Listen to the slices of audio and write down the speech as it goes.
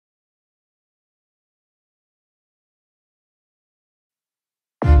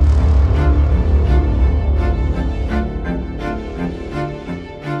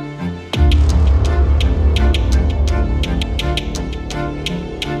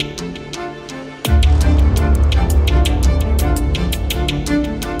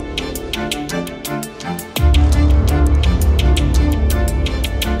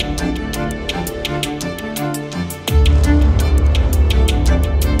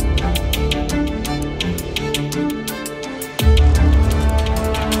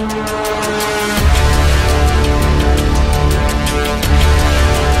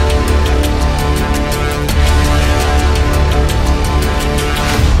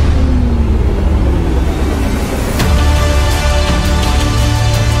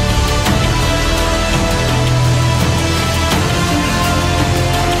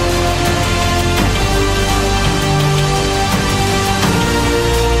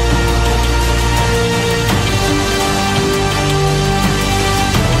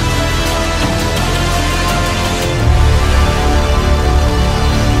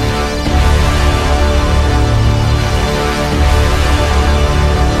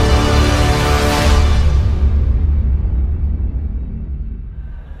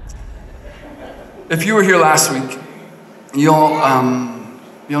If you were here last week, you'll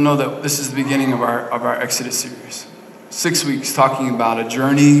know that this is the beginning of our Exodus series. 6 weeks talking about a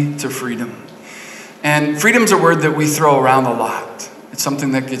journey to freedom. And freedom's a word that we throw around a lot. It's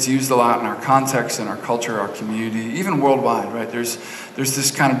something that gets used a lot in our context, in our culture, our community, even worldwide, right? There's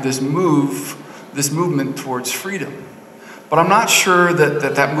this movement towards freedom. But I'm not sure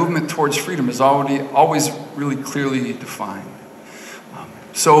that movement towards freedom is always really clearly defined.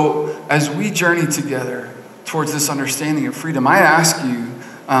 So as we journey together towards this understanding of freedom, I asked you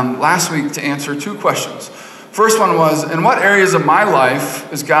last week to answer 2 questions. First one was, in what areas of my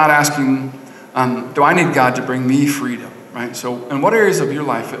life is God asking, do I need God to bring me freedom, right? So in what areas of your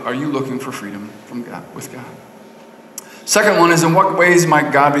life are you looking for freedom from God, with God? Second one is, in what ways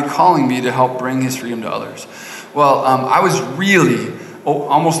might God be calling me to help bring his freedom to others? Well, I was really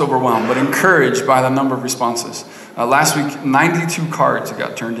almost overwhelmed, but encouraged by the number of responses. Last week, 92 cards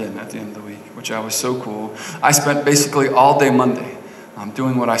got turned in at the end of the week, which was so cool. I spent basically all day Monday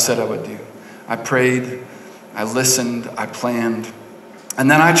doing what I said I would do. I prayed, I listened, I planned,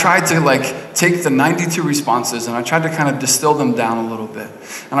 and then I tried to take the 92 responses and I tried to kind of distill them down a little bit.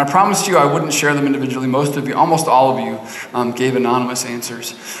 And I promised you I wouldn't share them individually. Most of you, almost all of you, gave anonymous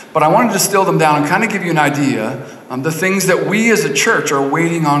answers. But I wanted to distill them down and kind of give you an idea the things that we as a church are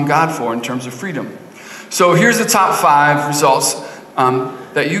waiting on God for in terms of freedom. So here's the top 5 results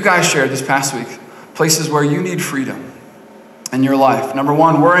that you guys shared this past week. Places where you need freedom in your life. Number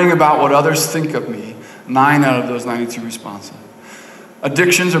 1, worrying about what others think of me. 9 out of those 92 responses.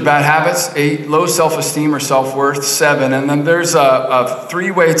 Addictions or bad habits. 8. Low self-esteem or self-worth. 7. And then there's a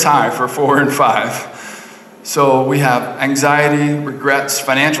 3-way tie for 4 and 5. So we have anxiety, regrets,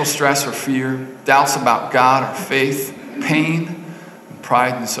 financial stress or fear, doubts about God or faith, pain, and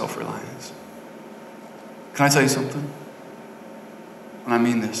pride and self-reliance. Can I tell you something? And I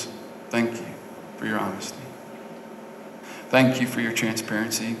mean this. Thank you for your honesty. Thank you for your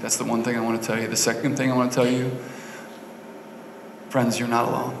transparency. That's the one thing I want to tell you. The second thing I want to tell you, friends, you're not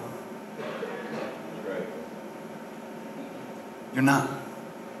alone. You're not.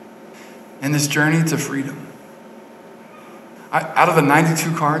 In this journey to freedom, out of the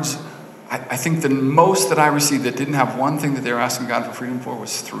 92 cards, I think the most that I received that didn't have one thing that they were asking God for freedom for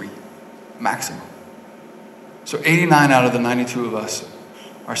was 3, maximum. So 89 out of the 92 of us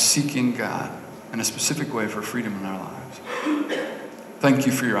are seeking God in a specific way for freedom in our lives. Thank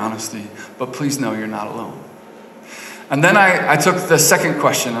you for your honesty, but please know you're not alone. And then I took the second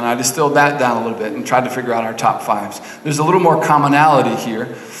question and I distilled that down a little bit and tried to figure out our top 5s. There's a little more commonality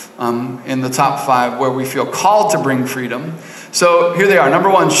here in the top 5 where we feel called to bring freedom. So here they are. Number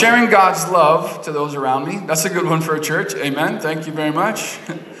 1, sharing God's love to those around me. That's a good one for a church. Amen. Thank you very much.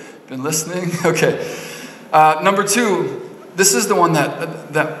 Been listening? Okay. Number 2, this is the one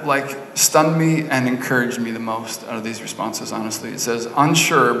that stunned me and encouraged me the most out of these responses, honestly. It says,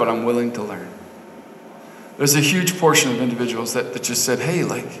 unsure, but I'm willing to learn. There's a huge portion of individuals that just said, hey,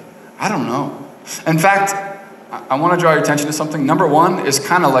 I don't know. In fact, I want to draw your attention to something. Number 1 is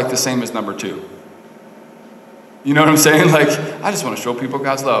kind of the same as number 2. You know what I'm saying? I just want to show people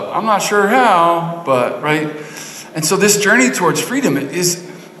God's love. I'm not sure how, but, right? And so this journey towards freedom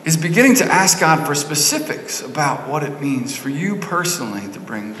is beginning to ask God for specifics about what it means for you personally to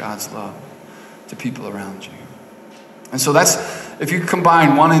bring God's love to people around you. And so that's, if you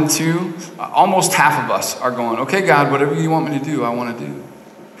combine 1 and 2, almost half of us are going, okay, God, whatever you want me to do, I want to do.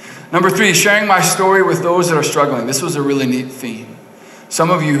 Number 3, sharing my story with those that are struggling. This was a really neat theme.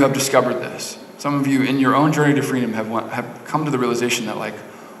 Some of you have discovered this. Some of you in your own journey to freedom have come to the realization that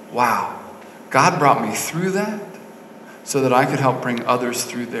wow, God brought me through that so that I could help bring others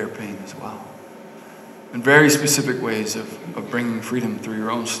through their pain as well. In very specific ways of bringing freedom through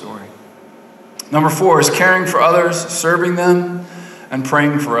your own story. Number 4 is caring for others, serving them, and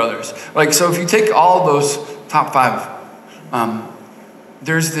praying for others. So if you take all those top 5,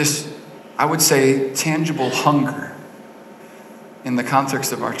 there's this, I would say, tangible hunger in the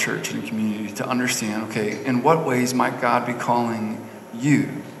context of our church and community to understand, okay, in what ways might God be calling you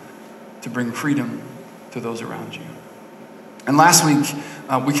to bring freedom to those around you? And last week,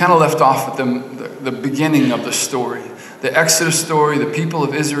 we kind of left off at the beginning of the story. The Exodus story, the people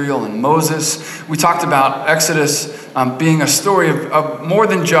of Israel and Moses. We talked about Exodus being a story of more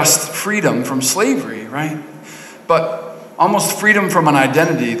than just freedom from slavery, right? But almost freedom from an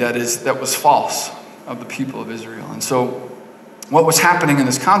identity that was false of the people of Israel. And so what was happening in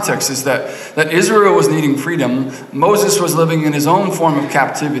this context is that Israel was needing freedom. Moses was living in his own form of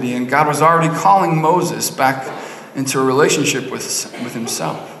captivity, and God was already calling Moses back into a relationship with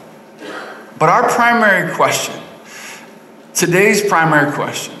himself. But our primary question, today's primary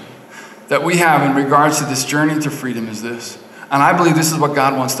question, that we have in regards to this journey to freedom is this. And I believe this is what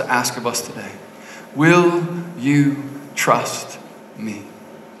God wants to ask of us today. Will you trust me?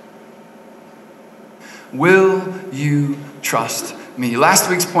 Will you trust me? Last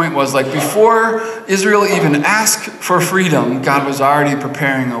week's point was like before Israel even asked for freedom, God was already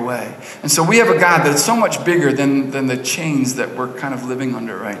preparing a way. And so we have a God that's so much bigger than the chains that we're kind of living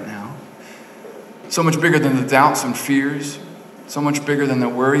under right now. So much bigger than the doubts and fears. So much bigger than the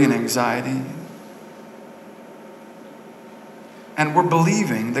worry and anxiety. And we're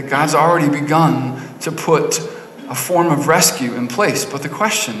believing that God's already begun to put a form of rescue in place. But the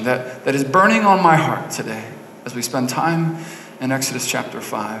question that is burning on my heart today, as we spend time in Exodus chapter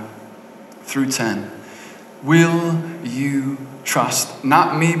 5 through 10, will you trust?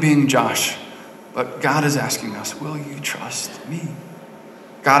 Not me being Josh, but God is asking us, will you trust me?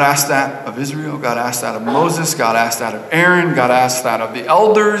 God asked that of Israel. God asked that of Moses. God asked that of Aaron. God asked that of the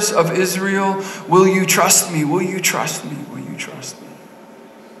elders of Israel. Will you trust me? Will you trust me? Will you trust me?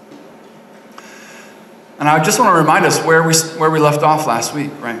 And I just want to remind us where we left off last week,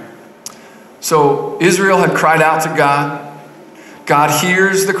 right? So Israel had cried out to God. God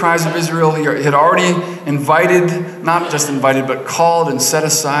hears the cries of Israel. He had already invited, not just invited, but called and set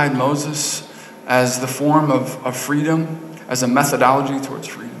aside Moses as the form of freedom, as a methodology towards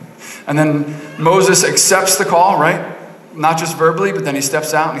freedom. And then Moses accepts the call, right? Not just verbally, but then he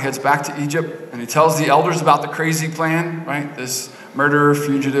steps out and he heads back to Egypt and he tells the elders about the crazy plan, right? This murderer,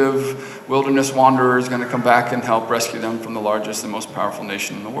 fugitive, wilderness wanderer is going to come back and help rescue them from the largest and most powerful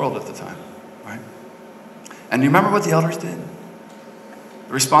nation in the world at the time, right? And you remember what the elders did?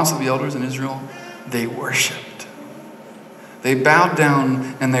 The response of the elders in Israel? They worshiped. They bowed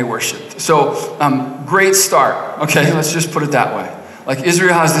down and they worshiped. So, great start. Okay, let's just put it that way. Like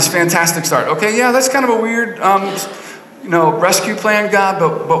Israel has this fantastic start. Okay, yeah, that's kind of a weird, rescue plan, God,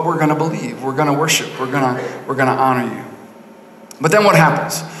 but we're going to believe. We're going to worship. We're going to honor you. But then what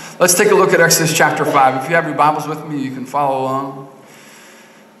happens? Let's take a look at Exodus chapter 5. If you have your Bibles with me, you can follow along.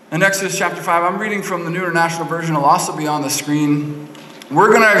 In Exodus chapter 5, I'm reading from the New International Version. It'll also be on the screen. We're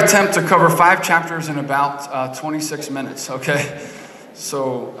going to attempt to cover 5 chapters in about 26 minutes, okay?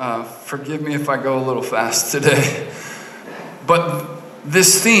 So forgive me if I go a little fast today. But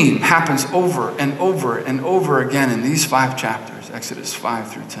this theme happens over and over and over again in these 5 chapters, Exodus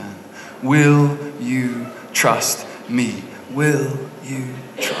 5 through 10. Will you trust me? Will you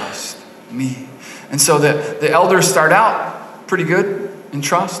trust me? And so the elders start out pretty good in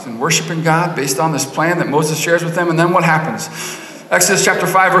trust and worshiping God based on this plan that Moses shares with them. And then what happens? Exodus chapter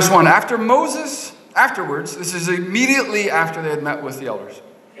 5, verse 1. Afterwards, this is immediately after they had met with the elders.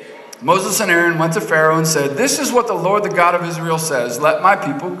 Moses and Aaron went to Pharaoh and said, "This is what the Lord, the God of Israel says, let my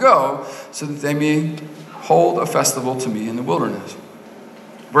people go so that they may hold a festival to me in the wilderness."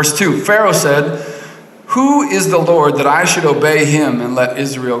 Verse 2, Pharaoh said, "Who is the Lord that I should obey him and let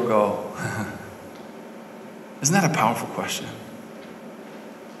Israel go?" Isn't that a powerful question?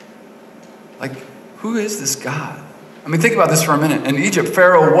 Like, who is this God? I mean, think about this for a minute. In Egypt,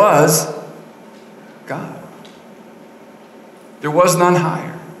 Pharaoh was God. There was none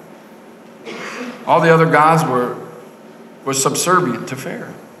higher. All the other gods were subservient to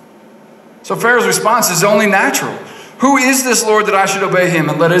Pharaoh. So Pharaoh's response is only natural. Who is this Lord that I should obey him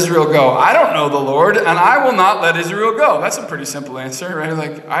and let Israel go? I don't know the Lord, and I will not let Israel go. That's a pretty simple answer, right?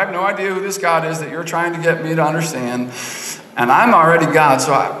 Like, I have no idea who this God is that you're trying to get me to understand, and I'm already God,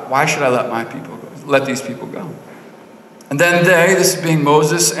 so why should I let my people go? Let these people go. And then they, this being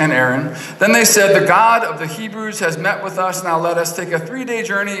Moses and Aaron, then they said, "The God of the Hebrews has met with us. Now let us take a 3-day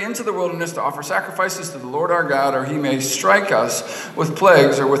journey into the wilderness to offer sacrifices to the Lord our God, or he may strike us with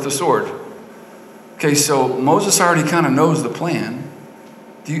plagues or with the sword." Okay, so Moses already kind of knows the plan.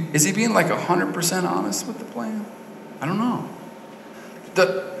 Is he being like 100% honest with the plan? I don't know.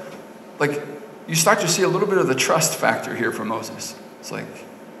 You start to see a little bit of the trust factor here for Moses. It's like,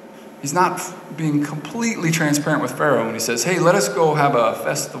 he's not being completely transparent with Pharaoh when he says, "Hey, let us go have a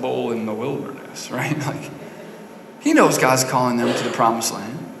festival in the wilderness," right? Like, he knows God's calling them to the promised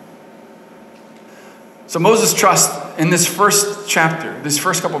land. So Moses' trust in this first chapter, this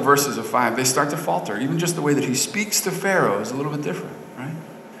first couple verses of 5, they start to falter. Even just the way that he speaks to Pharaoh is a little bit different, right?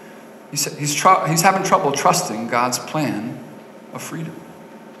 He's having trouble trusting God's plan of freedom.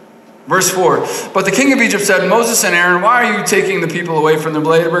 Verse 4, "But the king of Egypt said, 'Moses and Aaron, why are you taking the people away from their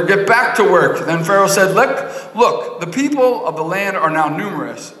labor? Get back to work.' Then Pharaoh said, 'Look, the people of the land are now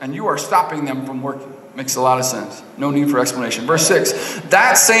numerous, and you are stopping them from working.'" Makes a lot of sense. No need for explanation. Verse 6,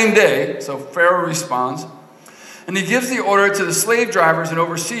 "That same day," so Pharaoh responds, And he gives the order to the slave drivers and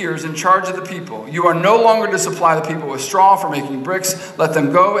overseers in charge of the people. You are no longer to supply the people with straw for making bricks. Let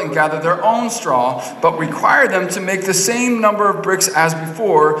them go and gather their own straw, but require them to make the same number of bricks as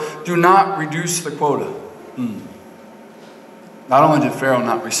before. Do not reduce the quota. Not only did Pharaoh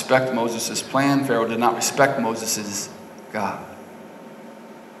not respect Moses' plan, Pharaoh did not respect Moses' God.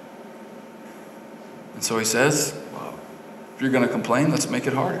 And so he says, well, if you're going to complain, let's make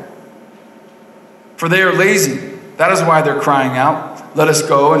it harder. For they are lazy. That is why they're crying out, let us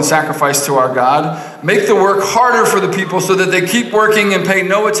go and sacrifice to our God. Make the work harder for the people so that they keep working and pay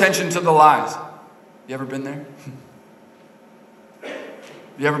no attention to the lies. You ever been there?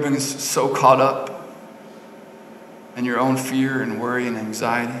 You ever been so caught up in your own fear and worry and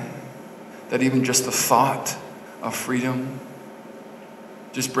anxiety that even just the thought of freedom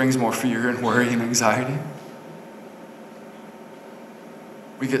just brings more fear and worry and anxiety?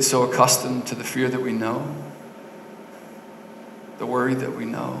 We get so accustomed to the fear that we know, the worry that we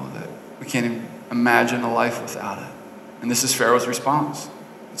know, that we can't even imagine a life without it. And this is Pharaoh's response.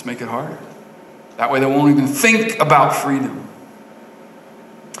 Let's make it harder. That way they won't even think about freedom.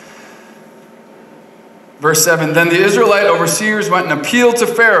 Verse 7, then the Israelite overseers went and appealed to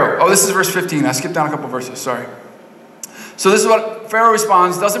Pharaoh. Oh, this is verse 15. I skipped down a couple verses, sorry. So this is what Pharaoh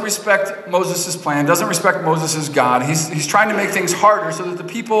responds, doesn't respect Moses' plan, doesn't respect Moses' God. He's trying to make things harder so that the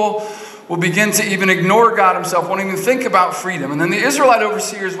people will begin to even ignore God himself, won't even think about freedom. And then the Israelite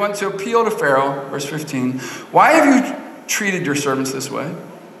overseers went to appeal to Pharaoh, verse 15. Why have you treated your servants this way?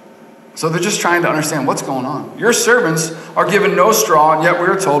 So they're just trying to understand what's going on. Your servants are given no straw, and yet we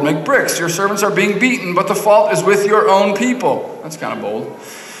are told, make bricks. Your servants are being beaten, but the fault is with your own people. That's kind of bold.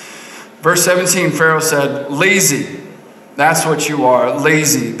 Verse 17, Pharaoh said, lazy. That's what you are,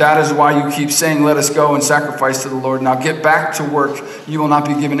 lazy. That is why you keep saying, let us go and sacrifice to the Lord. Now get back to work. You will not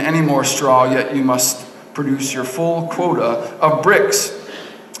be given any more straw, yet you must produce your full quota of bricks.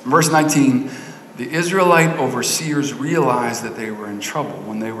 Verse 19, the Israelite overseers realized that they were in trouble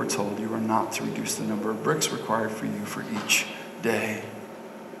when they were told you are not to reduce the number of bricks required for you for each day.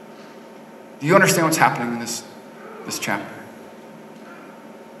 Do you understand what's happening in this chapter?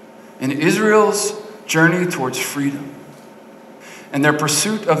 In Israel's journey towards freedom and their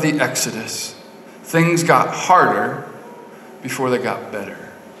pursuit of the Exodus, things got harder before they got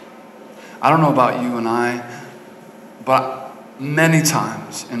better. I don't know about you and I, but many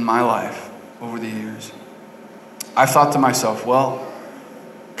times in my life, over the years, I thought to myself, well,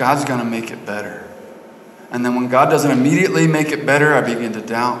 God's going to make it better. And then when God doesn't immediately make it better, I begin to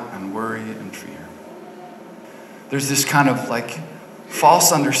doubt and worry and fear. There's this kind of like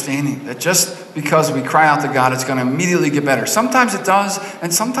false understanding that just because we cry out to God, it's going to immediately get better. Sometimes it does,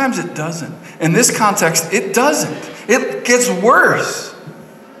 and sometimes it doesn't. In this context, it doesn't. It gets worse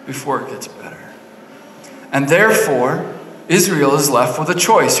before it gets better. And therefore, Israel is left with a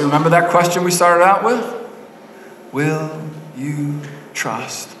choice. You remember that question we started out with? Will you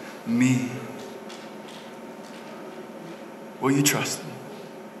trust me? Will you trust me?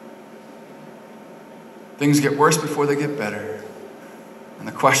 Things get worse before they get better. And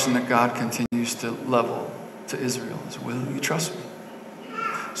the question that God continues to level to Israel is, will you trust me?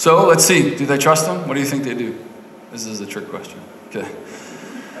 So let's see. Do they trust him? What do you think they do? This is a trick question. Okay.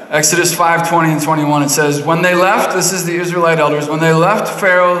 Exodus 5:20 and 21, it says, when they left, this is the Israelite elders, when they left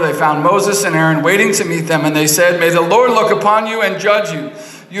Pharaoh, they found Moses and Aaron waiting to meet them, and they said, may the Lord look upon you and judge you.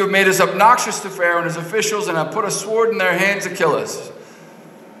 You have made us obnoxious to Pharaoh and his officials and have put a sword in their hand to kill us.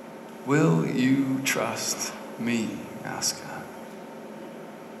 Will you trust me? Asked God.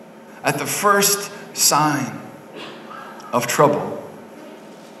 At the first sign of trouble,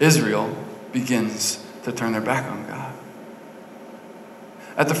 Israel begins to turn their back on God.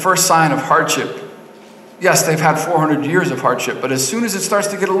 At the first sign of hardship, yes, they've had 400 years of hardship, but as soon as it starts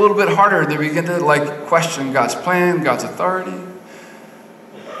to get a little bit harder, they begin to question God's plan, God's authority.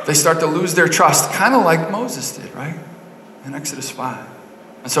 They start to lose their trust, kind of like Moses did, right? In Exodus 5.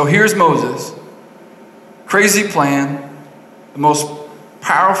 And so here's Moses. Crazy plan, the most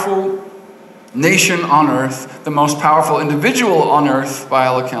powerful nation on earth, the most powerful individual on earth by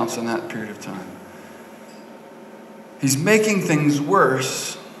all accounts in that period of time. He's making things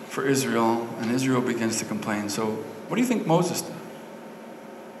worse for Israel, and Israel begins to complain. So what do you think Moses did?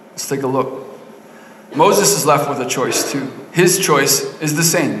 Let's take a look. Moses is left with a choice too. His choice is the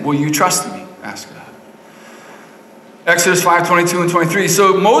same. Will you trust me? Asked God. Exodus 5:22 and 23.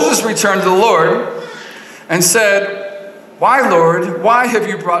 So Moses returned to the Lord and said, why, Lord, why have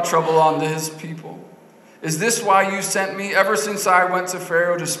you brought trouble on his people? Is this why you sent me? Ever since I went to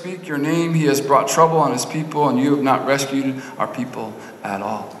Pharaoh to speak your name, he has brought trouble on his people, and you have not rescued our people at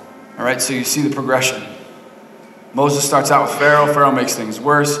all. All right, so you see the progression. Moses starts out with Pharaoh. Pharaoh makes things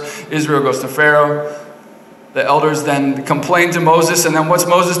worse. Israel goes to Pharaoh. The elders then complain to Moses, and then what's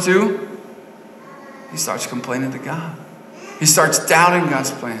Moses do? He starts complaining to God. He starts doubting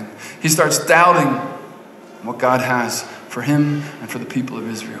God's plan. He starts doubting what God has for him and for the people of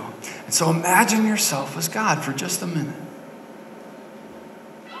Israel. And so imagine yourself as God for just a minute.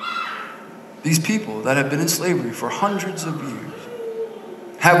 These people that have been in slavery for hundreds of years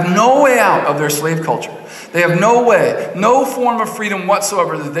have no way out of their slave culture. They have no way, no form of freedom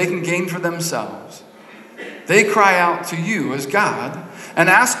whatsoever that they can gain for themselves. They cry out to you as God and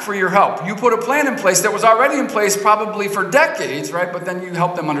ask for your help. You put a plan in place that was already in place probably for decades, right? But then you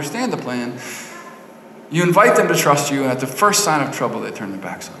help them understand the plan. You invite them to trust you, and at the first sign of trouble, they turn their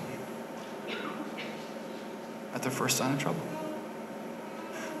backs on you. At the first sign of trouble.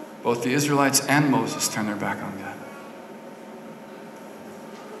 Both the Israelites and Moses turn their back on God.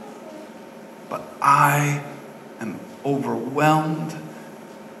 But I am overwhelmed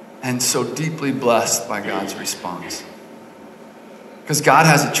and so deeply blessed by God's response. Because God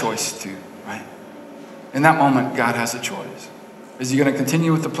has a choice too, right? In that moment, God has a choice. Is he going to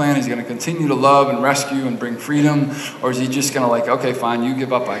continue with the plan? Is he going to continue to love and rescue and bring freedom? Or is he just going to like, okay, fine, you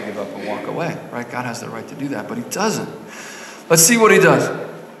give up, I give up, and walk away, right? God has the right to do that, but he doesn't. Let's see what he does.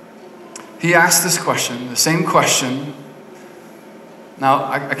 He asks this question, the same question. Now,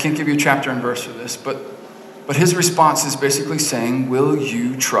 I can't give you a chapter and verse for this, but his response is basically saying, will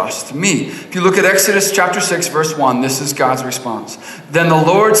you trust me? If you look at Exodus chapter 6, verse 1, this is God's response. Then the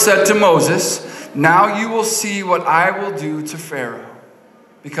Lord said to Moses, now you will see what I will do to Pharaoh.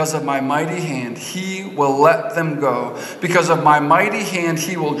 Because of my mighty hand, he will let them go. Because of my mighty hand,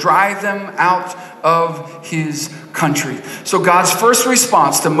 he will drive them out of his country. So God's first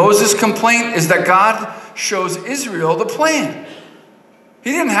response to Moses' complaint is that God shows Israel the plan.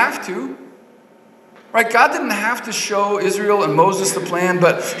 He didn't have to. Right? God didn't have to show Israel and Moses the plan,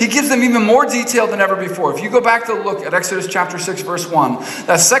 but he gives them even more detail than ever before. If you go back to look at Exodus chapter 6, verse 1,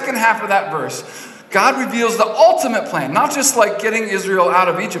 that second half of that verse, God reveals the ultimate plan, not just like getting Israel out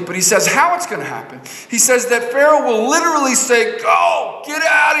of Egypt, but he says how it's going to happen. He says that Pharaoh will literally say, go, get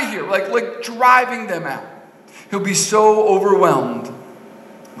out of here, like driving them out. He'll be so overwhelmed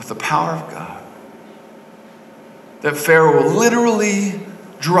with the power of God that Pharaoh will literally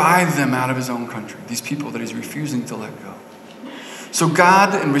drive them out of his own country, these people that he's refusing to let go. So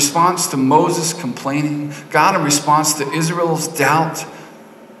God, in response to Moses complaining, God, in response to Israel's doubt,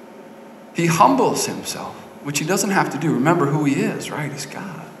 he humbles himself, which he doesn't have to do. Remember who he is, right? He's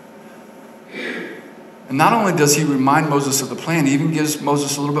God. And not only does he remind Moses of the plan, he even gives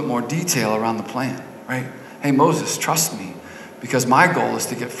Moses a little bit more detail around the plan, right? Hey, Moses, trust me, because my goal is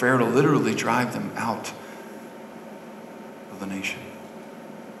to get Pharaoh to literally drive them out of the nation.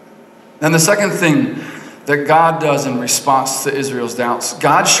 Then the second thing that God does in response to Israel's doubts,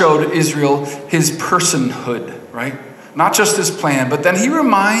 God showed Israel his personhood, right? Not just his plan, but then he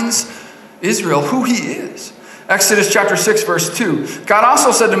reminds Israel who he is. Exodus chapter 6, verse 2. God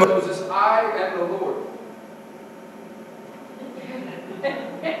also said to Moses, I am the Lord.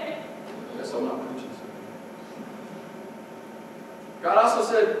 Guess I'm not preaching. God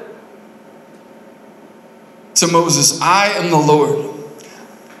also said to Moses, I am the Lord.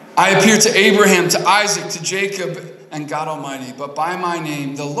 I appeared to Abraham, to Isaac, to Jacob, and God Almighty. But by my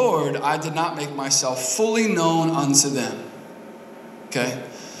name, the Lord, I did not make myself fully known unto them. Okay?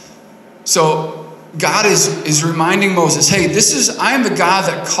 So God is reminding Moses, hey, I am the God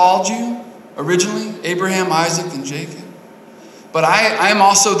that called you originally, Abraham, Isaac, and Jacob. But I am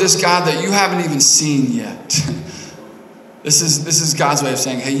also this God that you haven't even seen yet. This is God's way of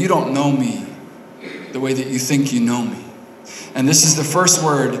saying, hey, you don't know me the way that you think you know me. And this is the first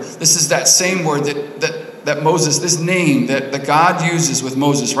word. This is that same word that Moses, this name that God uses with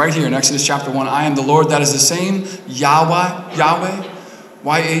Moses right here in Exodus chapter 1. I am the Lord. That is the same Yahweh,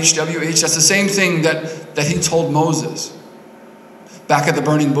 YHWH. That's the same thing that he told Moses back at the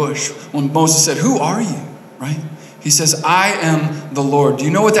burning bush when Moses said, who are you? Right? He says, I am the Lord. Do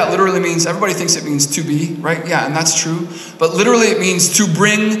you know what that literally means? Everybody thinks it means to be, right? Yeah, and that's true. But literally it means to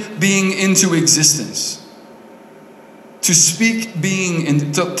bring being into existence. To speak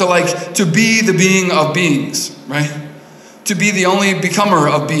being, to be the being of beings, right? To be the only becomer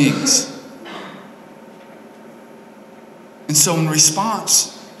of beings. And so in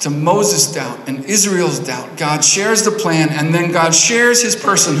response to Moses' doubt and Israel's doubt, God shares the plan, and then God shares his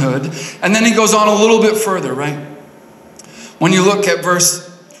personhood, and then he goes on a little bit further, right? When you look at verse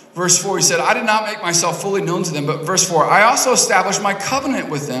Verse 4, he said, I did not make myself fully known to them. But verse 4, I also established my covenant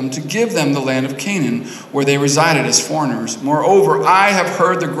with them to give them the land of Canaan, where they resided as foreigners. Moreover, I have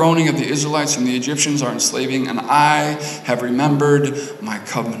heard the groaning of the Israelites whom the Egyptians are enslaving, and I have remembered my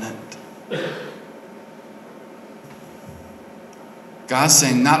covenant. God's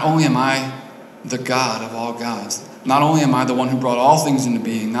saying, not only am I the God of all gods, not only am I the one who brought all things into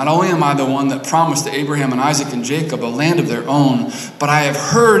being, not only am I the one that promised to Abraham and Isaac and Jacob a land of their own, but I have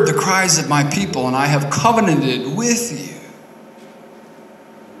heard the cries of my people and I have covenanted with you.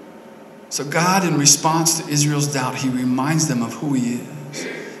 So God, in response to Israel's doubt, he reminds them of who he is,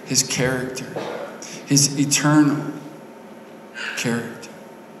 his character, his eternal character,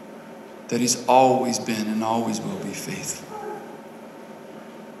 that he's always been and always will be faithful.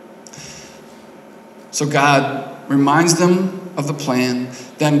 So God reminds them of the plan.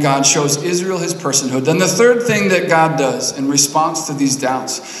 Then God shows Israel his personhood. Then the third thing that God does in response to these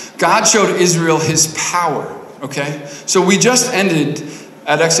doubts, God showed Israel his power. Okay? So we just ended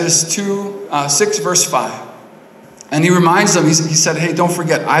at Exodus 6 verse 5. And he reminds them, he said, hey, don't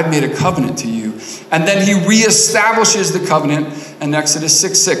forget, I've made a covenant to you. And then he reestablishes the covenant in Exodus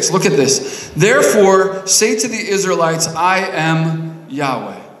 6:6. Look at this. Therefore, say to the Israelites, I am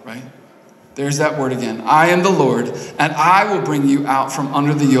Yahweh. There's that word again. I am the Lord, and I will bring you out from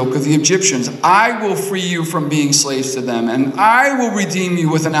under the yoke of the Egyptians. I will free you from being slaves to them, and I will redeem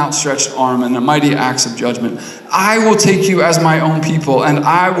you with an outstretched arm and a mighty acts of judgment. I will take you as my own people, and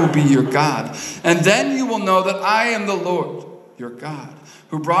I will be your God. And then you will know that I am the Lord, your God,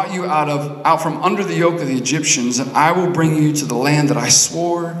 who brought you out from under the yoke of the Egyptians, and I will bring you to the land that I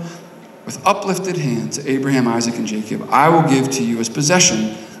swore with uplifted hand to Abraham, Isaac, and Jacob. I will give to you as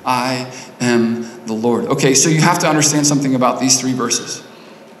possession. I am the Lord. Okay, so you have to understand something about these three verses.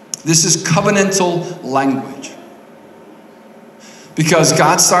 This is covenantal language. Because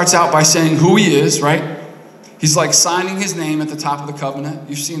God starts out by saying who he is, right? He's like signing his name at the top of the covenant.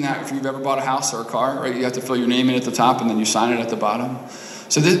 You've seen that if you've ever bought a house or a car, right? You have to fill your name in at the top and then you sign it at the bottom.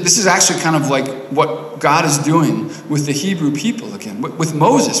 So this is actually kind of like what God is doing with the Hebrew people again, with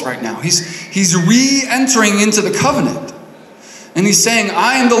Moses right now. He's re-entering into the covenant. And he's saying,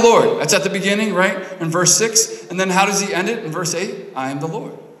 I am the Lord. That's at the beginning, right? In verse 6. And then how does he end it? In verse 8, I am the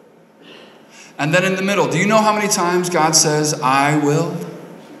Lord. And then in the middle, do you know how many times God says, I will?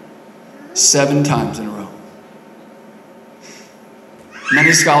 7 times in a row.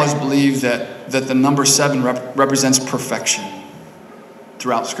 Many scholars believe that the number 7 represents perfection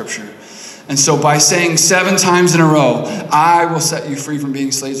throughout Scripture. And so by saying 7 times in a row, I will set you free from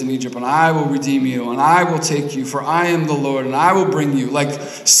being slaves in Egypt, and I will redeem you, and I will take you, for I am the Lord, and I will bring you. Like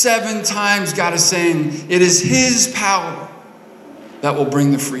 7 times God is saying it is his power that will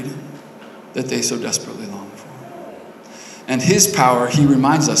bring the freedom that they so desperately long for. And his power, he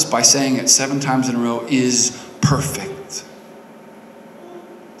reminds us by saying it 7 times in a row, is perfect.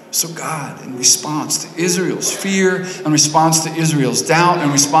 So God, in response to Israel's fear, in response to Israel's doubt, in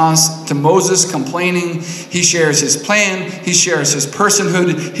response to Moses complaining, he shares his plan, he shares his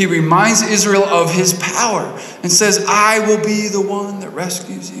personhood, he reminds Israel of his power and says, I will be the one that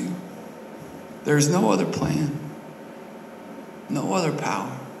rescues you. There is no other plan, no other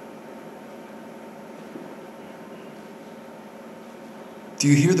power. Do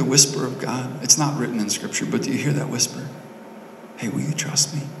you hear the whisper of God? It's not written in Scripture, but do you hear that whisper? Hey, will you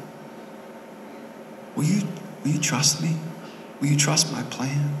trust me? Will you trust me? Will you trust my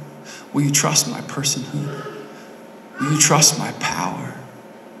plan? Will you trust my personhood? Will you trust my power?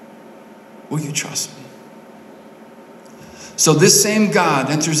 Will you trust me? So this same God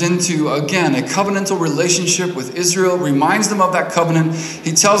enters into, again, a covenantal relationship with Israel, reminds them of that covenant.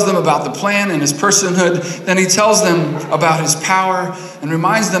 He tells them about the plan and his personhood. Then he tells them about his power and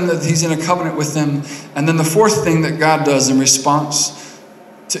reminds them that he's in a covenant with them. And then the fourth thing that God does in response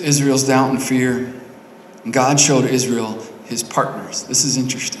to Israel's doubt and fear, God showed Israel his partners. This is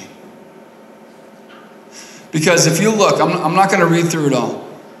interesting. Because if you look, I'm not going to read through it all.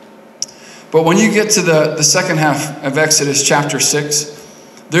 But when you get to the second half of Exodus chapter 6,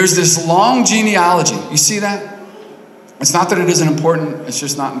 there's this long genealogy. You see that? It's not that it isn't important. It's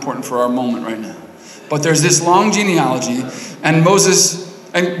just not important for our moment right now. But there's this long genealogy. And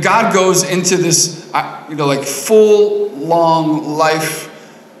God goes into this, like full, long life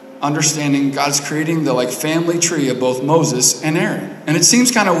understanding. God's creating the family tree of both Moses and Aaron. And it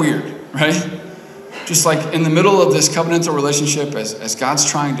seems kind of weird, right? Just like in the middle of this covenantal relationship, as God's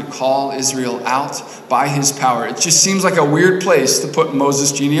trying to call Israel out by his power, it just seems like a weird place to put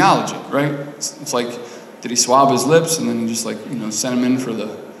Moses' genealogy, right? It's like, did he swab his lips and then he just sent him in for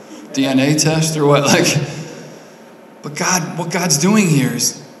the DNA test or what? But God, what God's doing here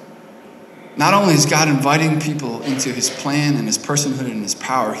is Not only is God inviting people into his plan and his personhood and his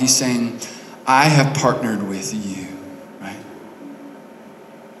power, he's saying, I have partnered with you, right?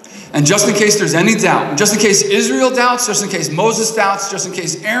 And just in case there's any doubt, just in case Israel doubts, just in case Moses doubts, just in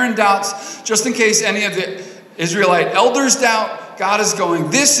case Aaron doubts, just in case any of the Israelite elders doubt, God is going,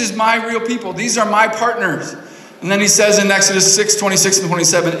 this is my real people. These are my partners. And then he says in Exodus 6, 26 and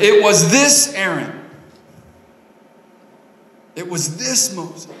 27, it was this Aaron. It was this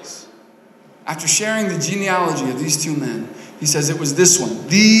Moses. After sharing the genealogy of these two men, he says it was this one.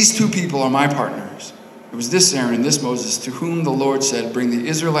 These two people are my partners. It was this Aaron and this Moses to whom the Lord said, bring the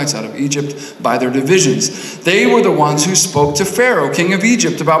Israelites out of Egypt by their divisions. They were the ones who spoke to Pharaoh, king of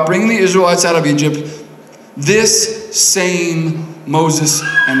Egypt, about bringing the Israelites out of Egypt. This same Moses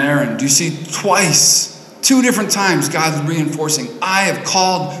and Aaron. Do you see twice, 2 different times, God's reinforcing, I have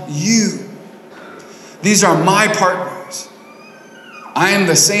called you. These are my partners. I am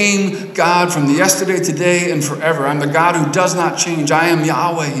the same God from the yesterday, today, and forever. I'm the God who does not change. I am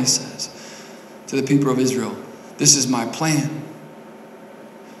Yahweh, he says to the people of Israel. This is my plan.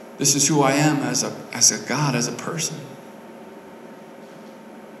 This is who I am as a God, as a person.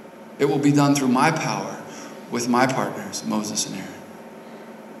 It will be done through my power with my partners, Moses and Aaron.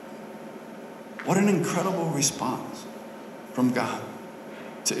 What an incredible response from God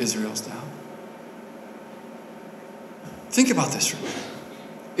to Israel's doubt. Think about this for a minute.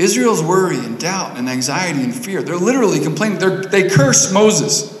 Israel's worry and doubt and anxiety and fear, they're literally complaining. They curse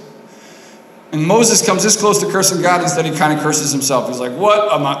Moses. And Moses comes this close to cursing God. Instead, he kind of curses himself. He's like,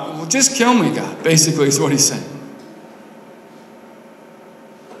 what am I? Well, just kill me, God, basically is what he's saying.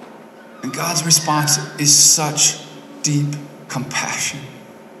 And God's response is such deep compassion.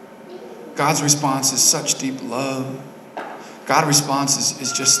 God's response is such deep love. God's response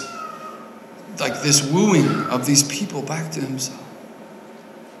is just like this wooing of these people back to himself.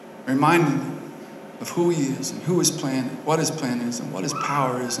 Reminding them of who he is and who his plan, what his plan is and what his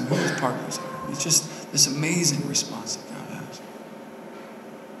power is and who his partners are. It's just this amazing response that God has.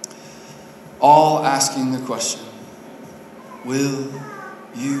 All asking the question, will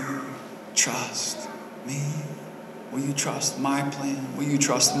you trust me? Will you trust my plan? Will you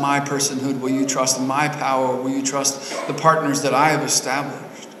trust my personhood? Will you trust my power? Will you trust the partners that I have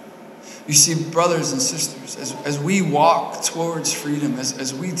established? You see, brothers and sisters, as we walk towards freedom,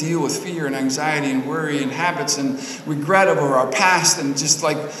 as we deal with fear and anxiety and worry and habits and regret over our past and just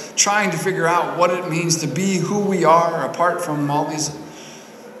like trying to figure out what it means to be who we are apart from all these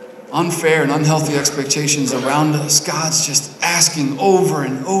unfair and unhealthy expectations around us, God's just asking over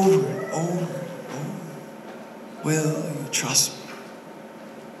and over and over and over, will you trust me?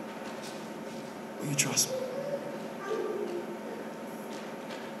 Will you trust me?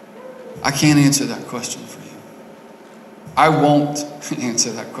 I can't answer that question for you. I won't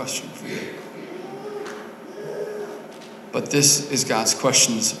answer that question for you. But this is God's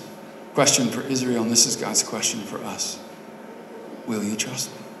question for Israel, and this is God's question for us. Will you trust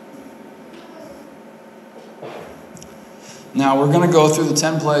me? Now, we're going to go through the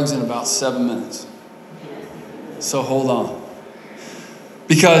 10 plagues in about 7 minutes. So hold on.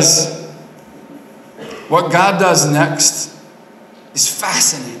 Because what God does next is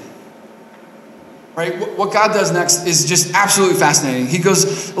fascinating. Right? What God does next is just absolutely fascinating. He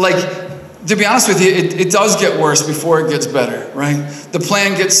goes, like, to be honest with you, it does get worse before it gets better, right? The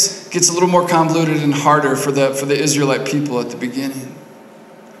plan gets a little more convoluted and harder for the Israelite people at the beginning.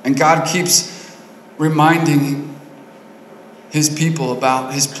 And God keeps reminding his people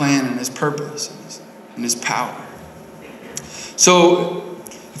about his plan and his purpose and his power. So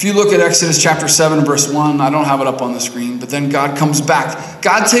if you look at Exodus chapter 7, verse 1, I don't have it up on the screen, but then God comes back.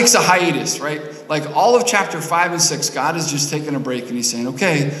 God takes a hiatus, right? Like all of chapter 5 and 6, God is just taking a break and he's saying,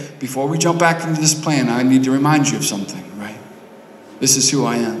 okay, before we jump back into this plan, I need to remind you of something, right? This is who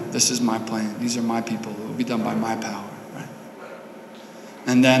I am. This is my plan. These are my people. It will be done by my power, right?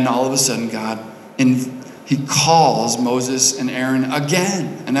 And then all of a sudden, he calls Moses and Aaron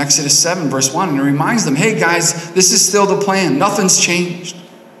again in Exodus 7, verse 1, and he reminds them, hey guys, this is still the plan. Nothing's changed.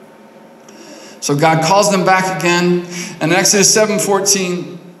 So God calls them back again. And in Exodus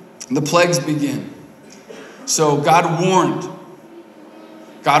 7:14, the plagues begin. So God warned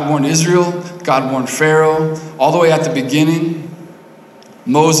Israel, God warned Pharaoh, all the way at the beginning.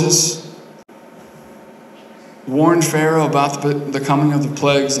 Moses warned Pharaoh about the coming of the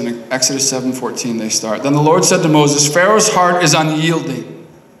plagues. In Exodus 7:14 they start. Then the Lord said to Moses, Pharaoh's heart is unyielding.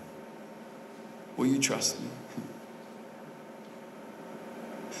 Will you trust me?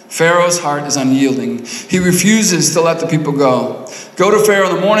 Pharaoh's heart is unyielding. He refuses to let the people go. Go to Pharaoh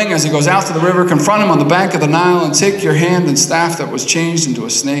in the morning as he goes out to the river, confront him on the bank of the Nile, and take your hand and staff that was changed into a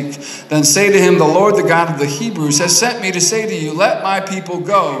snake. Then say to him, the Lord, the God of the Hebrews, has sent me to say to you, let my people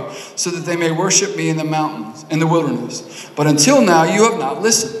go, so that they may worship me in the mountains, in the wilderness. But until now you have not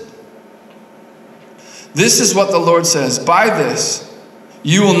listened. This is what the Lord says, by this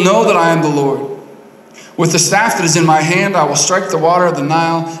you will know that I am the Lord. With the staff that is in my hand, I will strike the water of the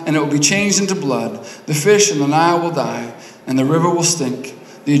Nile, and it will be changed into blood. The fish in the Nile will die, and the river will stink.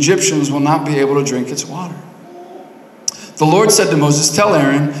 The Egyptians will not be able to drink its water. The Lord said to Moses, tell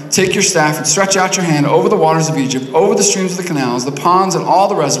Aaron, take your staff and stretch out your hand over the waters of Egypt, over the streams of the canals, the ponds, and all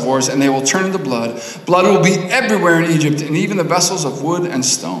the reservoirs, and they will turn into blood. Blood will be everywhere in Egypt, and even the vessels of wood and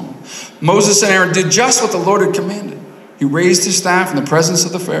stone. Moses and Aaron did just what the Lord had commanded. He raised his staff in the presence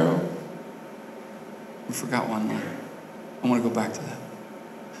of the Pharaoh. We forgot one more. I want to go back to that.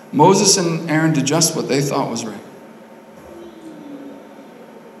 Moses and Aaron did just what they thought was right.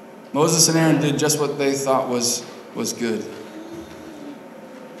 Moses and Aaron did just what they thought was good.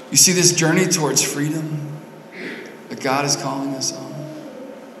 You see, this journey towards freedom that God is calling us on,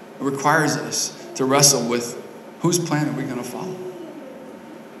 it requires us to wrestle with whose plan are we going to follow.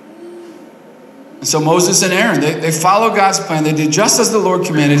 And so Moses and Aaron, they followed God's plan. They did just as the Lord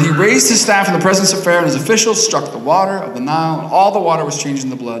commanded. He raised his staff in the presence of Pharaoh, and his officials struck the water of the Nile, and all the water was changed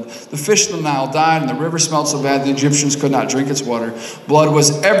into blood. The fish in the Nile died, and the river smelled so bad the Egyptians could not drink its water. Blood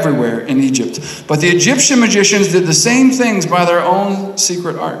was everywhere in Egypt. But the Egyptian magicians did the same things by their own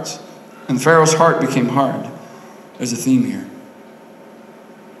secret arts, and Pharaoh's heart became hard. There's a theme here.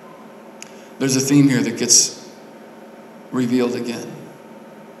 There's a theme here that gets revealed again.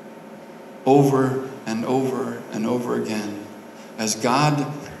 Over and over and over again, as God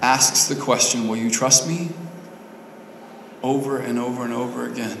asks the question, will you trust me? Over and over and over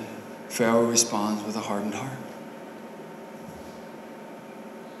again, Pharaoh responds with a hardened heart.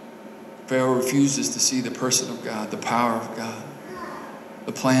 Pharaoh refuses to see the person of God, the power of God,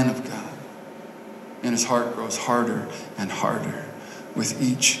 the plan of God. And his heart grows harder and harder with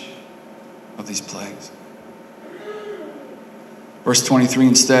each of these plagues. Verse 23,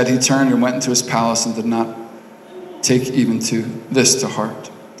 instead, he turned and went into his palace and did not take even this to heart.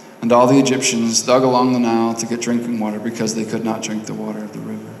 And all the Egyptians dug along the Nile to get drinking water because they could not drink the water of the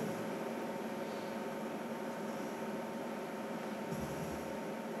river.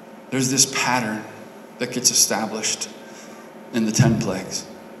 There's this pattern that gets established in the 10 plagues.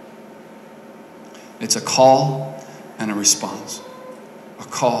 It's a call and a response. A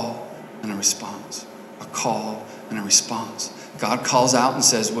call and a response. A call and a response. God calls out and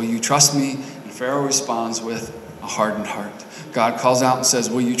says, will you trust me? And Pharaoh responds with a hardened heart. God calls out and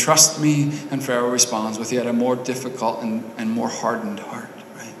says, will you trust me? And Pharaoh responds with yet a more difficult and more hardened heart.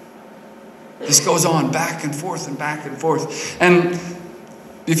 Right? This goes on back and forth and back and forth. And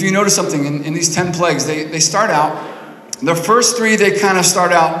if you notice something in these 10 plagues, they start out, the first 3, they kind of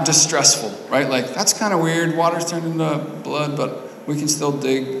start out distressful, right? Like, that's kind of weird. Water's turned into blood, but we can still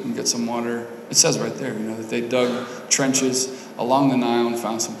dig and get some water. It says right there, that they dug trenches along the Nile and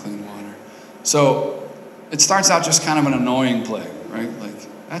found some clean water. So it starts out just kind of an annoying plague, right?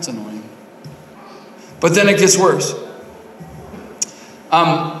 Like, that's annoying. But then it gets worse.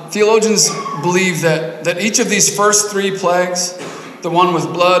 Theologians believe that each of these first 3 plagues, the one with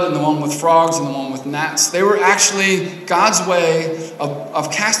blood and the one with frogs and the one with gnats, they were actually God's way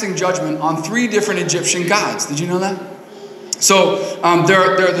of casting judgment on 3 different Egyptian gods. Did you know that? So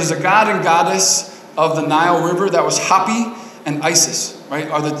there's a god and goddess of the Nile River that was Hapi and Isis, right?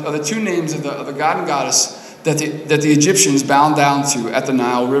 Are the 2 names of the god and goddess that the Egyptians bowed down to at the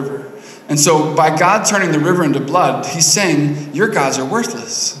Nile River. And so by God turning the river into blood, he's saying, your gods are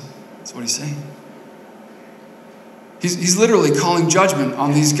worthless. That's what he's saying. He's literally calling judgment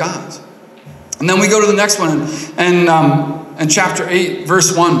on these gods. And then we go to the next one, and chapter 8,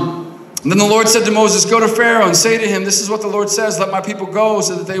 verse 1. And then the Lord said to Moses, go to Pharaoh and say to him, this is what the Lord says, let my people go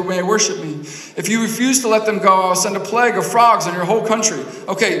so that they may worship me. If you refuse to let them go, I will send a plague of frogs on your whole country.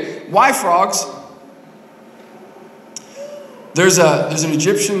 Okay, why frogs? There's an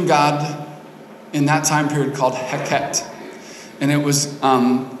Egyptian god in that time period called Heket. And it was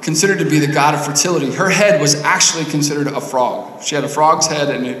considered to be the god of fertility. Her head was actually considered a frog. She had a frog's head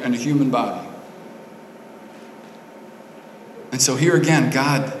and a human body. And so here again,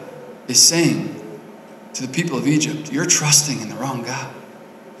 God is saying to the people of Egypt, you're trusting in the wrong God.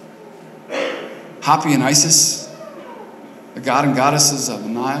 Hapi and Isis, the god and goddesses of the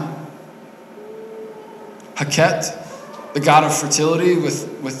Nile. Heket, the god of fertility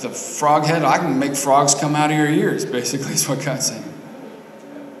with the frog head. I can make frogs come out of your ears, basically is what God's saying.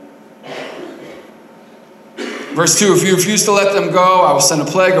 Verse 2, if you refuse to let them go, I will send a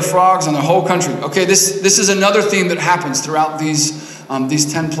plague of frogs on the whole country. Okay, this is another theme that happens throughout these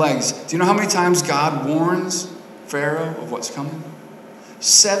 10 plagues. Do you know how many times God warns Pharaoh of what's coming?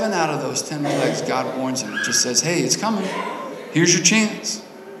 7 out of those 10 plagues, God warns him. It just says, hey, it's coming. Here's your chance.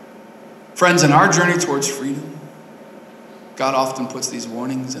 Friends, in our journey towards freedom, God often puts these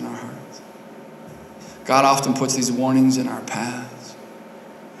warnings in our hearts. God often puts these warnings in our paths.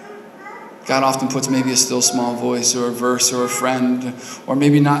 God often puts maybe a still small voice or a verse or a friend, or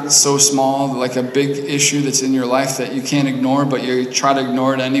maybe not so small, like a big issue that's in your life that you can't ignore, but you try to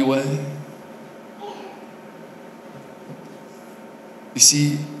ignore it anyway. You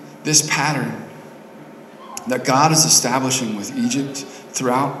see, this pattern that God is establishing with Egypt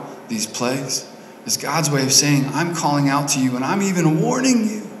throughout these plagues is God's way of saying, I'm calling out to you and I'm even warning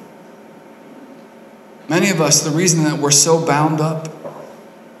you. Many of us, the reason that we're so bound up,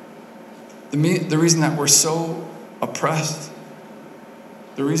 the reason that we're so oppressed,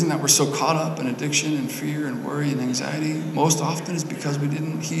 the reason that we're so caught up in addiction and fear and worry and anxiety, most often is because we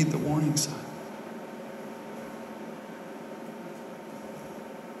didn't heed the warning sign.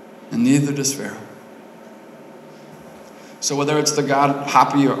 And neither does Pharaoh. So whether it's the god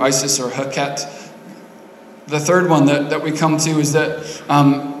Hapi or Isis or Heket, the third one that we come to is that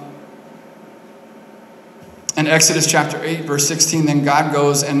in Exodus chapter 8, verse 16, then God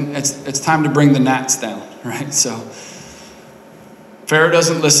goes and it's time to bring the gnats down, right? So Pharaoh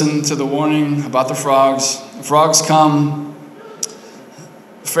doesn't listen to the warning about the frogs. The frogs come.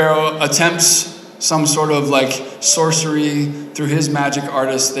 Pharaoh attempts some sort of like sorcery through his magic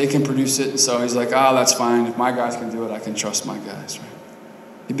artist. They can produce it. And so he's like, that's fine. If my guys can do it, I can trust my guys, right?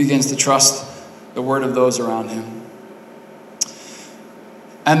 He begins to trust the word of those around him.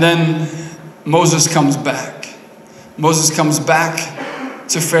 And then Moses comes back. Moses comes back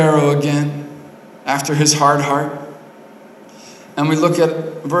to Pharaoh again after his hard heart. And we look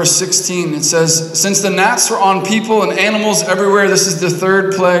at verse 16. It says, since the gnats were on people and animals everywhere, this is the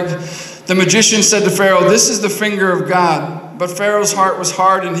third plague, the magician said to Pharaoh, this is the finger of God. But Pharaoh's heart was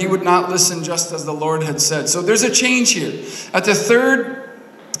hard and he would not listen, just as the Lord had said. So there's a change here. At this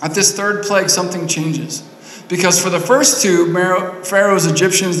third plague, something changes. Because for the first two, Pharaoh's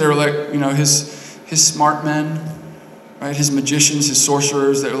Egyptians, they were like, his smart men, right? His magicians, his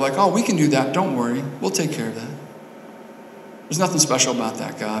sorcerers, they were like, we can do that. Don't worry. We'll take care of that. There's nothing special about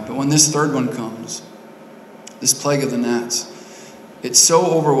that, God. But when this third one comes, this plague of the gnats, it so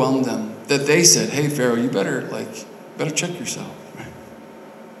overwhelmed them that they said, hey, Pharaoh, you better check yourself. Right?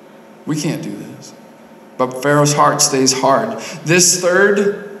 We can't do this. But Pharaoh's heart stays hard. This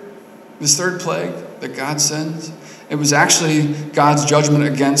third plague that God sends, it was actually God's judgment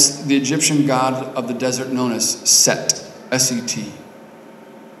against the Egyptian god of the desert known as Set, S-E-T.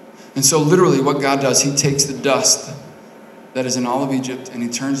 And so literally what God does, he takes the dust that is in all of Egypt and he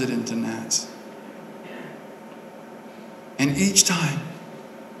turns it into gnats. And each time,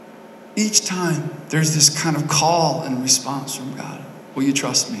 there's this kind of call and response from God. Will you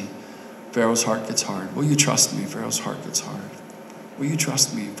trust me? Pharaoh's heart gets hard. Will you trust me? Pharaoh's heart gets hard. Will you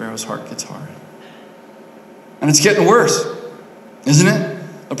trust me? Pharaoh's heart gets hard. And it's getting worse, isn't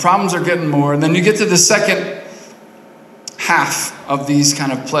it? The problems are getting more. And then you get to the second half of these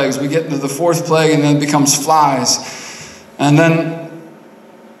kind of plagues. We get into the fourth plague and then it becomes flies. And then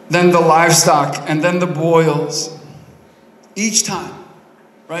the livestock and then the boils. Each time,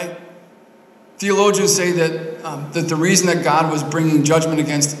 right? Theologians say that the reason that God was bringing judgment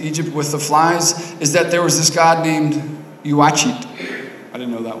against Egypt with the flies is that there was this god named Uachit. I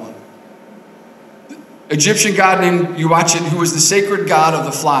didn't know that one. Egyptian god named Uachit, who was the sacred god of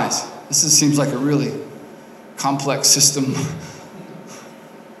the flies. Seems like a really complex system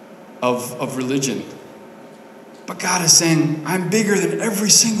of religion. But God is saying, I'm bigger than every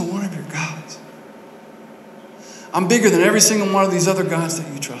single one of your gods. I'm bigger than every single one of these other gods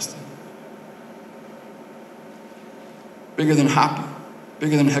that you trust in. Bigger than Hapi,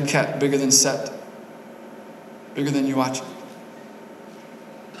 bigger than Heket, bigger than Set, bigger than Uachit.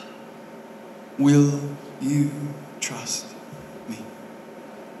 Will you trust me?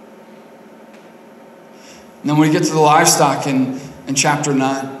 And then when we get to the livestock in chapter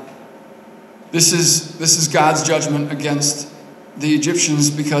 9, this is God's judgment against the Egyptians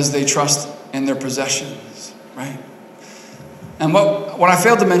because they trust in their possessions, right? And what I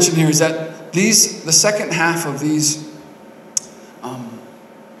failed to mention here is that the second half of these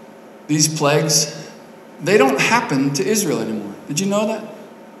plagues, they don't happen to Israel anymore. Did you know that?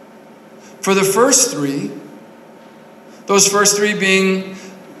 For the first three, those first three being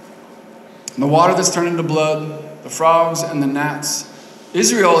the water that's turned into blood, the frogs, and the gnats,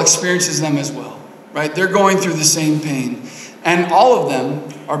 Israel experiences them as well. right? They're going through the same pain. And all of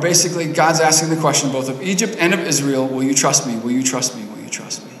them are basically, God's asking the question, both of Egypt and of Israel, will you trust me? Will you trust me? Will you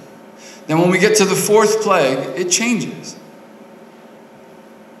trust me? Then when we get to the fourth plague, it changes.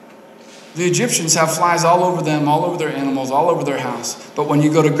 The Egyptians have flies all over them, all over their animals, all over their house. But when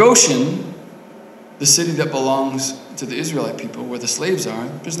you go to Goshen, the city that belongs to the Israelite people, where the slaves are,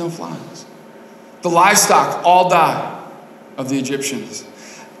 there's no flies. The livestock all die of the Egyptians.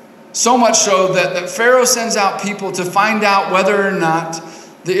 So much so that Pharaoh sends out people to find out whether or not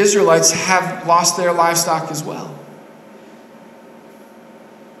the Israelites have lost their livestock as well.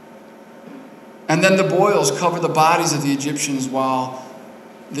 And then the boils cover the bodies of the Egyptians while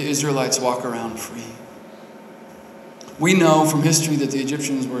the Israelites walk around free. We know from history that the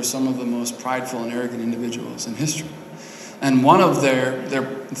Egyptians were some of the most prideful and arrogant individuals in history. And one of their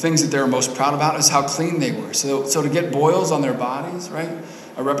things that they were most proud about is how clean they were. So to get boils on their bodies, right,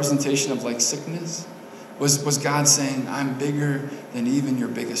 a representation of like sickness, was God saying, I'm bigger than even your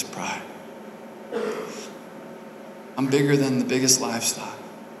biggest pride. I'm bigger than the biggest livestock.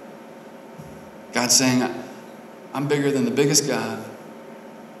 God's saying, I'm bigger than the biggest God,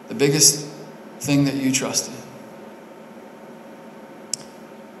 the biggest thing that you trust in.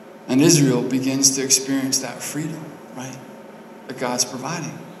 And Israel begins to experience that freedom, right, that God's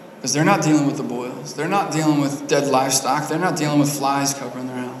providing. Because they're not dealing with the boils. They're not dealing with dead livestock. They're not dealing with flies covering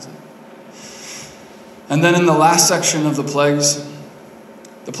their houses. And then in the last section of the plagues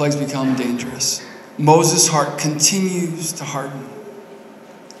become dangerous. Moses' heart continues to harden.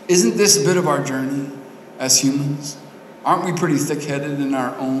 Isn't this a bit of our journey as humans? Aren't we pretty thick-headed in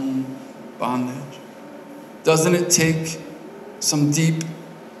our own bondage? Doesn't it take some deep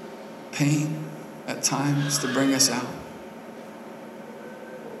pain at times to bring us out?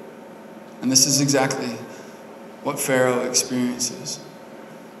 And this is exactly what Pharaoh experiences.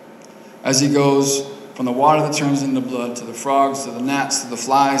 As he goes from the water that turns into blood, to the frogs, to the gnats, to the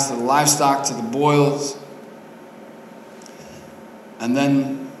flies, to the livestock, to the boils. And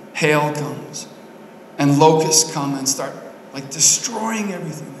then hail comes, and locusts come and start like destroying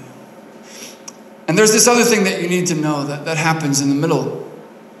everything there. And there's this other thing that you need to know that happens in the middle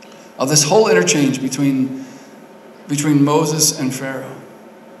of this whole interchange between Moses and Pharaoh.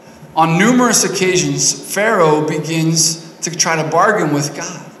 On numerous occasions, Pharaoh begins to try to bargain with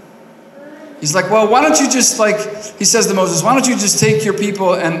God. He's like, well, why don't you just he says to Moses, why don't you just take your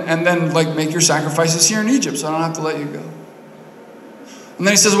people and then make your sacrifices here in Egypt so I don't have to let you go. And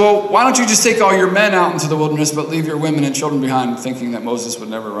then he says, well, why don't you just take all your men out into the wilderness but leave your women and children behind, thinking that Moses would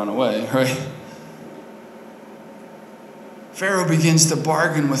never run away, right? Pharaoh begins to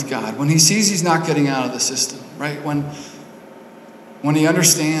bargain with God when he sees he's not getting out of the system, right? When he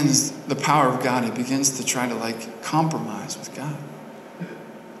understands the power of God, he begins to try to compromise with God.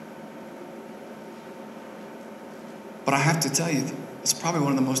 But I have to tell you, it's probably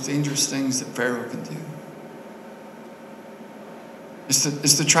one of the most dangerous things that Pharaoh can do.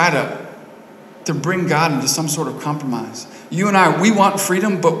 Is to try to bring God into some sort of compromise. You and I, we want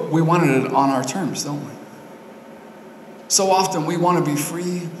freedom, but we wanted it on our terms, don't we? So often we want to be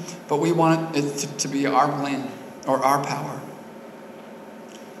free, but we want it to be our plan or our power.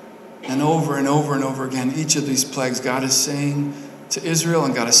 And over and over and over again, each of these plagues, God is saying to Israel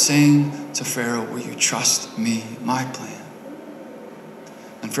and God is saying to Pharaoh, will you trust me, my plan?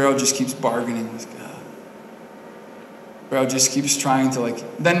 And Pharaoh just keeps bargaining with God. Pharaoh just keeps trying to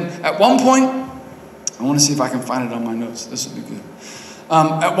then at one point, I want to see if I can find it on my notes. This would be good.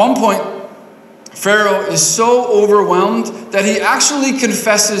 At one point, Pharaoh is so overwhelmed that he actually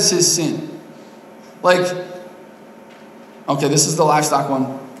confesses his sin. Okay, this is the livestock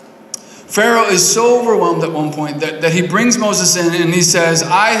one. Pharaoh is so overwhelmed at one point that he brings Moses in and he says,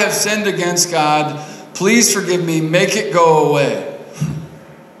 I have sinned against God. Please forgive me. Make it go away.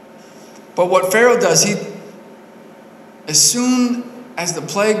 But what Pharaoh does, as soon as the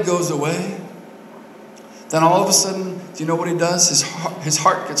plague goes away, then all of a sudden, do you know what he does? His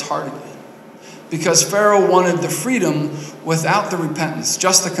heart gets hard again. Because Pharaoh wanted the freedom without the repentance,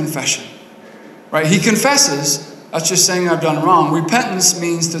 just the confession. Right? He confesses. That's just saying I've done wrong. Repentance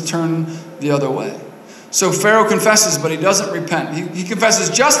means to turn the other way. So Pharaoh confesses, but he doesn't repent. He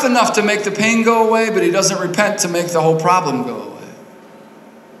confesses just enough to make the pain go away, but he doesn't repent to make the whole problem go away.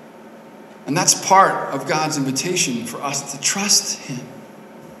 And that's part of God's invitation for us to trust him.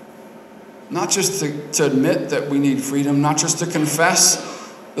 Not just to admit that we need freedom, not just to confess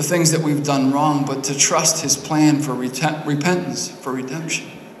the things that we've done wrong, but to trust his plan for repentance, for redemption.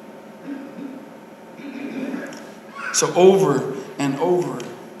 So over and over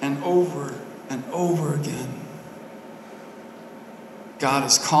and over and over again, God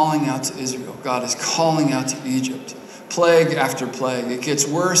is calling out to Israel. God is calling out to Egypt. Plague after plague. It gets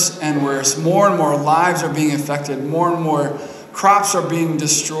worse and worse. More and more lives are being affected. More and more crops are being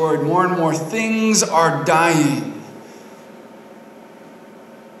destroyed. More and more things are dying.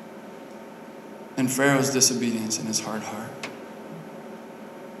 And Pharaoh's disobedience in his hard heart.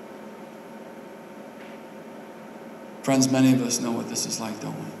 Friends, many of us know what this is like,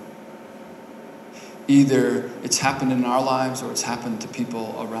 don't we? Either it's happened in our lives or it's happened to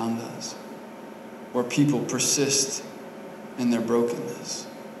people around us, where people persist in their brokenness,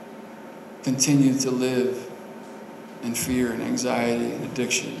 continue to live in fear and anxiety and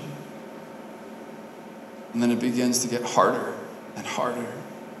addiction. And then it begins to get harder and harder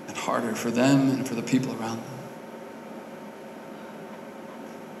and harder for them and for the people around them.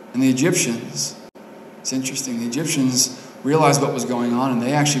 And the Egyptians, it's interesting, the Egyptians realized what was going on, and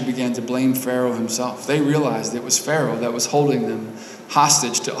they actually began to blame Pharaoh himself. They realized it was Pharaoh that was holding them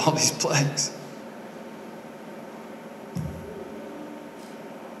hostage to all these plagues.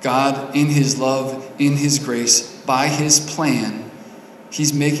 God, in his love, in his grace, by his plan,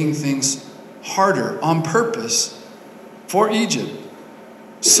 he's making things harder on purpose for Egypt,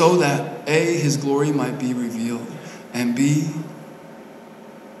 so that A, his glory might be revealed, and B,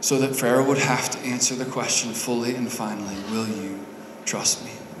 so that Pharaoh would have to answer the question fully and finally, will you trust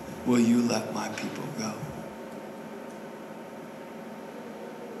me? Will you let my people go?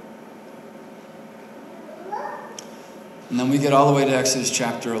 And then we get all the way to Exodus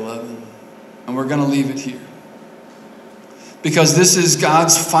chapter 11, and we're going to leave it here. Because this is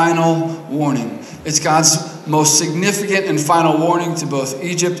God's final warning. It's God's most significant and final warning to both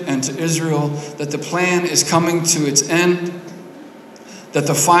Egypt and to Israel, that the plan is coming to its end, that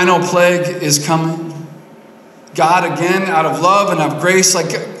the final plague is coming. God, again, out of love and out of grace,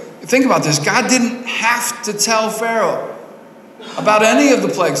 think about this. God didn't have to tell Pharaoh about any of the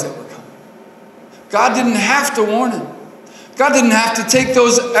plagues that were coming. God didn't have to warn him. God didn't have to take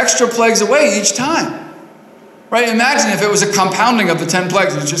those extra plagues away each time. Right? Imagine if it was a compounding of the 10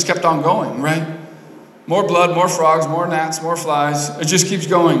 plagues and it just kept on going, right? More blood, more frogs, more gnats, more flies. It just keeps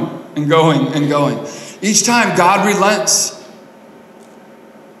going and going and going. Each time, God relents.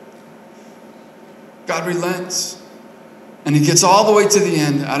 God relents. And he gets all the way to the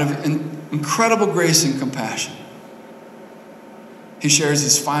end out of incredible grace and compassion. He shares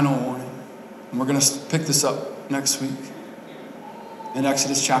his final warning. And we're going to pick this up next week in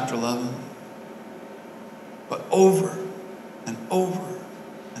Exodus chapter 11. But over and over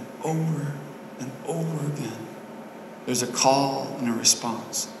and over and over again, there's a call and a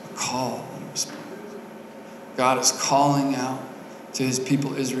response. A call and a response. God is calling out to his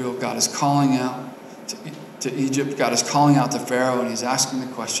people Israel. God is calling out to Egypt. God is calling out to Pharaoh, and he's asking the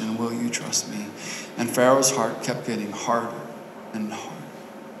question, will you trust me? And Pharaoh's heart kept getting harder and harder.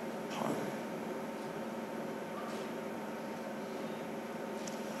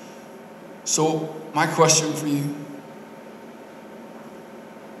 So my question for you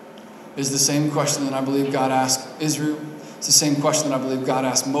is the same question that I believe God asked Israel. It's the same question that I believe God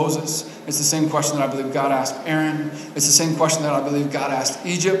asked Moses. It's the same question that I believe God asked Aaron. It's the same question that I believe God asked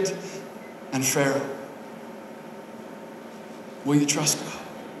Egypt and Pharaoh. Will you trust God?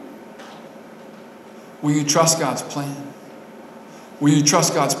 Will you trust God's plan? Will you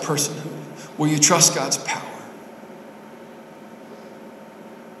trust God's personhood? Will you trust God's power?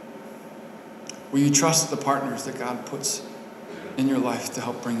 Will you trust the partners that God puts in your life to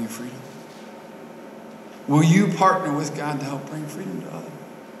help bring you freedom? Will you partner with God to help bring freedom to others?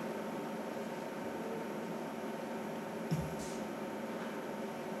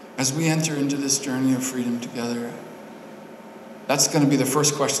 As we enter into this journey of freedom together, that's going to be the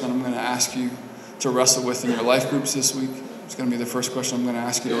first question that I'm going to ask you to wrestle with in your life groups this week. It's going to be the first question I'm going to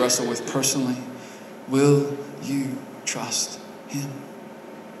ask you to wrestle with personally. Will you trust him,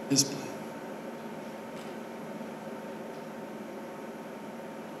 his plan?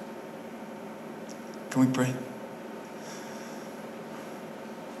 Can we pray?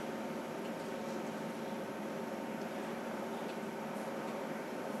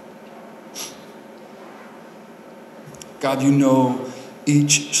 God, you know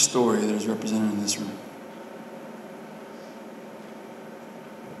each story that is represented in this room.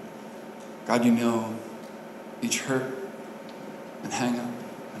 God, you know each hurt and hang up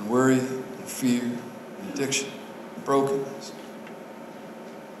and worry and fear and addiction and brokenness.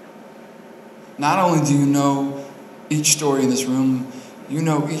 Not only do you know each story in this room, you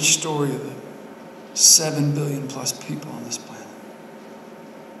know each story of the 7 billion plus people on this planet.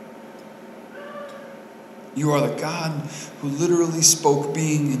 You are the God who literally spoke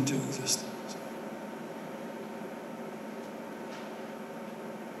being into existence.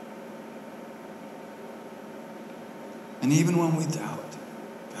 And even when we doubt,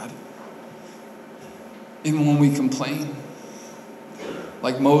 God, even when we complain,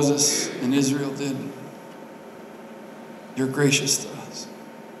 like Moses and Israel did, you're gracious to us.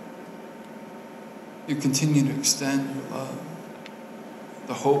 You continue to extend your love,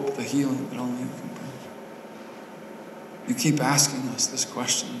 the hope, the healing that only you can bring. You keep asking us this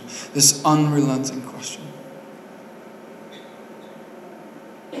question, this unrelenting question.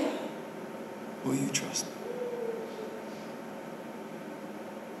 Will you trust me?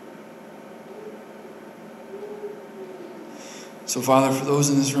 So, Father, for those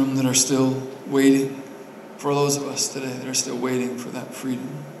in this room that are still waiting, for those of us today that are still waiting for that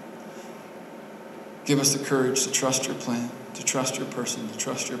freedom, give us the courage to trust your plan, to trust your person, to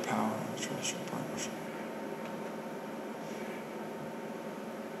trust your power, to trust your partnership.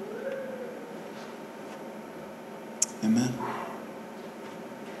 Amen.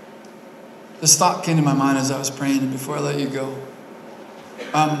 This thought came to my mind as I was praying, and before I let you go.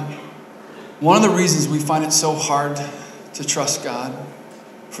 One of the reasons we find it so hard to trust God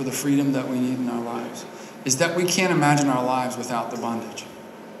for the freedom that we need in our lives is that we can't imagine our lives without the bondage.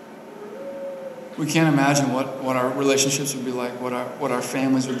 We can't imagine what our relationships would be like, what our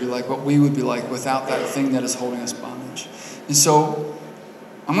families would be like, what we would be like without that thing that is holding us bondage. And so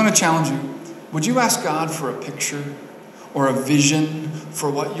I'm going to challenge you. Would you ask God for a picture or a vision for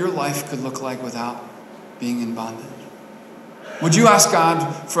what your life could look like without being in bondage? Would you ask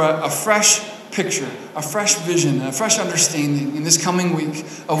God for a fresh picture, a fresh vision, a fresh understanding in this coming week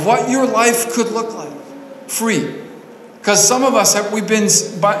of what your life could look like, free? Because some of us, we've been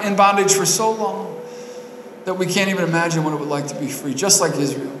in bondage for so long that we can't even imagine what it would like to be free, just like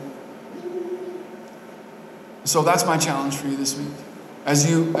Israel. So that's my challenge for you this week. As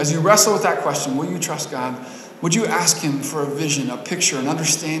you wrestle with that question, will you trust God? Would you ask him for a vision, a picture, an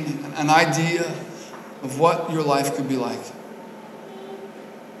understanding, an idea of what your life could be like?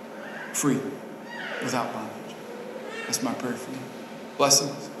 Free, without bondage. That's my prayer for you.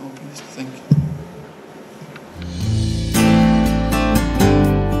 Blessings. Oh, peace. Thank you.